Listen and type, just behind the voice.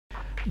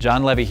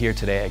John Levy here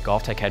today at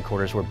GOLFTEC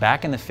headquarters. We're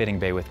back in the fitting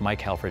bay with Mike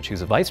Helfrich,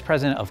 who's the Vice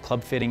President of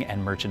Club Fitting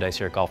and Merchandise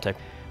here at GOLFTEC.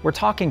 We're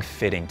talking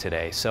fitting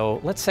today.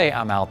 So let's say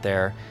I'm out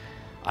there,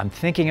 I'm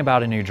thinking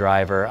about a new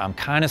driver, I'm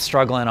kind of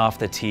struggling off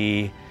the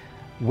tee.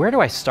 Where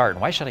do I start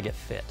and why should I get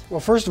fit? Well,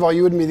 first of all,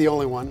 you wouldn't be the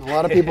only one. A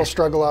lot of people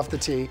struggle off the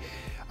tee.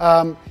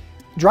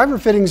 Driver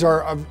fittings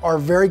are a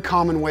very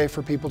common way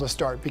for people to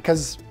start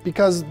because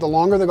the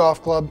longer the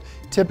golf club,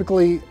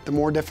 typically the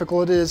more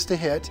difficult it is to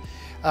hit.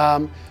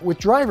 With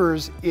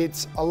drivers,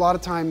 it's a lot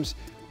of times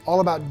all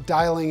about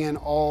dialing in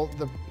all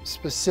the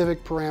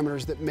specific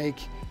parameters that make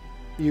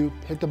you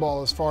hit the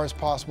ball as far as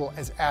possible,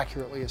 as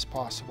accurately as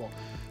possible.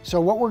 So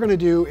what we're going to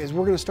do is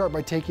we're going to start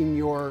by taking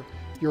your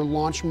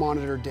launch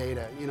monitor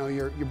data,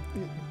 your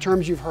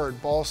terms you've heard,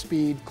 ball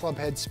speed, club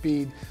head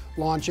speed,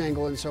 launch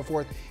angle, and so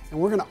forth, and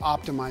we're going to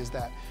optimize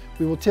that.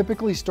 We will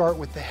typically start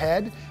with the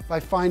head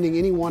by finding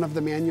any one of the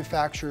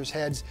manufacturer's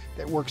heads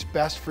that works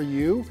best for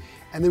you,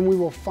 and then we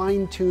will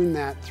fine tune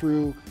that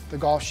through the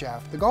golf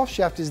shaft. The golf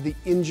shaft is the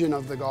engine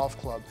of the golf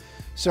club.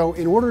 So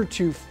in order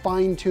to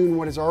fine tune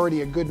what is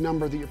already a good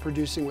number that you're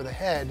producing with a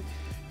head,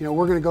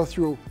 we're going to go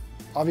through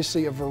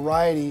obviously a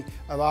variety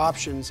of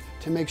options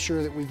to make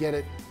sure that we get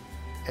it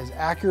as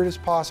accurate as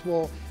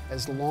possible,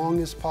 as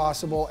long as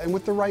possible, and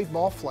with the right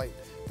ball flight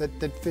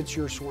that fits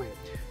your swing.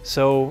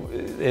 So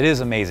it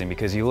is amazing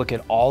because you look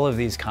at all of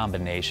these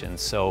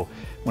combinations. So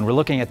when we're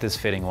looking at this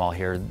fitting wall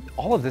here,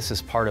 all of this is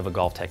part of a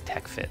GOLFTEC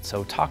TECFIT.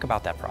 So talk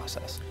about that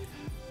process.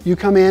 You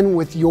come in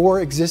with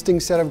your existing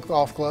set of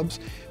golf clubs.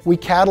 We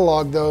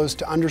catalog those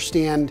to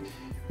understand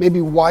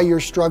maybe why you're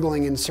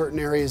struggling in certain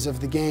areas of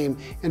the game.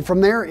 And from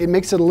there, it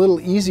makes it a little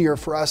easier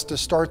for us to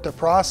start the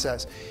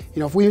process.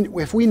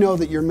 If we know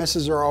that your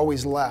misses are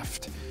always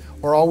left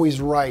or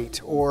always right,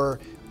 or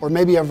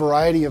maybe a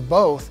variety of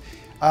both,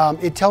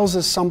 it tells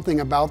us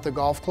something about the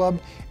golf club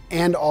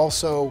and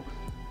also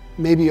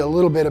maybe a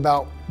little bit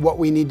about what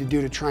we need to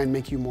do to try and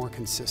make you more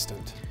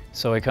consistent.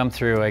 So I come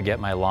through, I get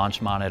my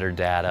launch monitor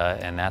data,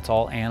 and that's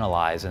all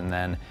analyzed, and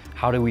then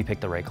how do we pick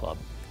the right club?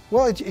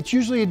 Well, it's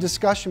usually a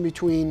discussion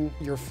between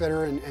your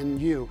fitter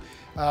and you.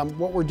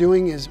 What we're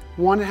doing is,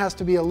 one, it has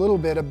to be a little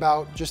bit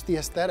about just the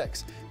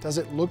aesthetics. Does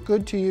it look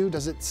good to you?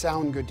 Does it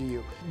sound good to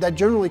you? That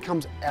generally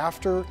comes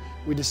after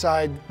we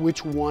decide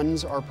which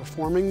ones are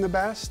performing the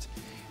best.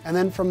 And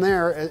then from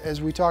there,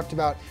 as we talked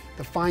about,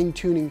 the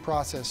fine-tuning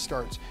process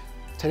starts.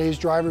 Today's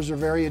drivers are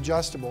very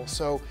adjustable,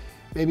 so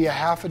maybe a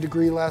half a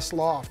degree less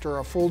loft or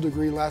a full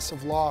degree less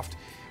of loft,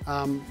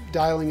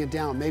 dialing it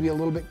down, maybe a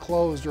little bit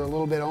closed or a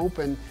little bit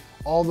open.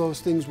 All those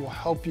things will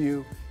help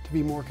you to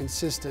be more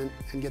consistent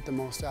and get the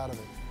most out of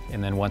it.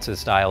 And then once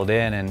it's dialed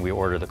in and we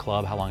order the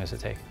club, how long does it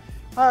take?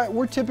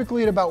 We're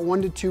typically at about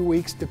 1 to 2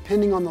 weeks,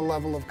 depending on the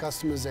level of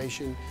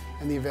customization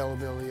and the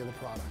availability of the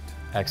product.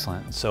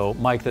 Excellent. So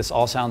Mike, this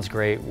all sounds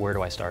great. Where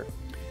do I start?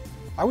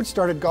 I would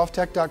start at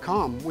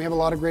golftec.com. We have a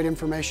lot of great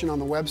information on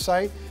the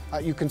website.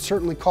 You can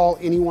certainly call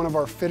any one of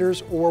our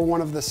fitters or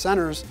one of the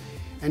centers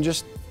and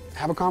just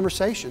have a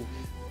conversation.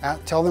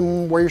 Tell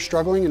them where you're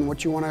struggling and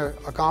what you want to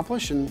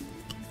accomplish and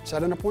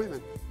set an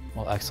appointment.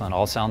 Well, excellent.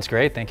 All sounds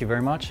great. Thank you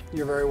very much.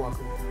 You're very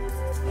welcome.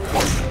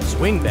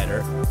 Swing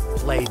better,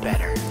 play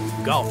better.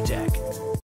 GOLFTEC.